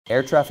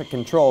Air traffic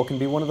control can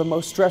be one of the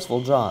most stressful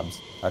jobs.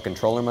 A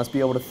controller must be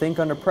able to think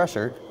under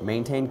pressure,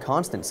 maintain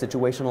constant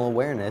situational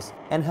awareness,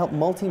 and help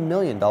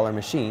multi-million-dollar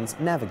machines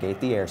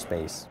navigate the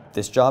airspace.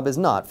 This job is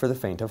not for the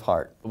faint of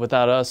heart.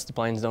 Without us, the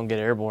planes don't get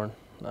airborne.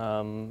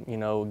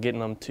 Getting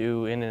them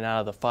in and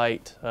out of the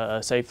fight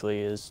safely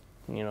is,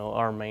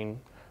 our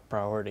main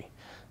priority.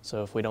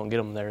 So if we don't get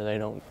them there, they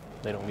don't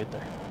get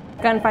there.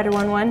 Gunfighter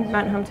 1-1,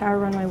 Mountain Home Tower,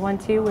 runway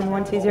 12, wind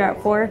 120 at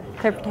 4,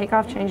 clear for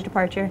takeoff, change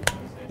departure.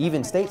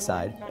 Even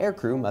stateside,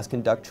 aircrew must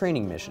conduct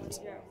training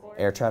missions.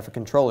 Air traffic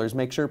controllers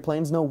make sure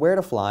planes know where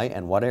to fly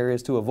and what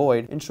areas to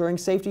avoid, ensuring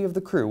safety of the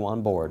crew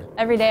on board.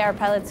 Every day our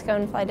pilots go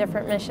and fly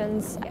different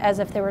missions as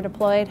if they were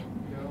deployed,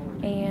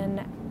 and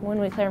when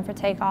we clear them for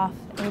takeoff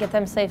and get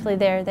them safely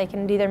there, they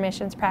can do their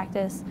missions,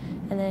 practice,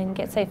 and then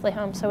get safely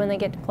home. So when they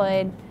get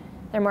deployed,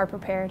 they're more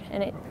prepared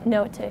and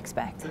know what to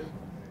expect.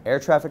 Air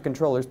traffic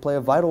controllers play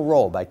a vital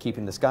role by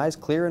keeping the skies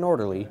clear and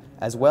orderly,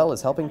 as well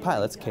as helping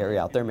pilots carry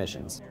out their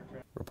missions.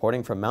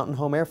 Reporting from Mountain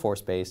Home Air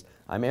Force Base,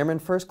 I'm Airman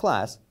First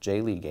Class Jay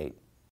Legate.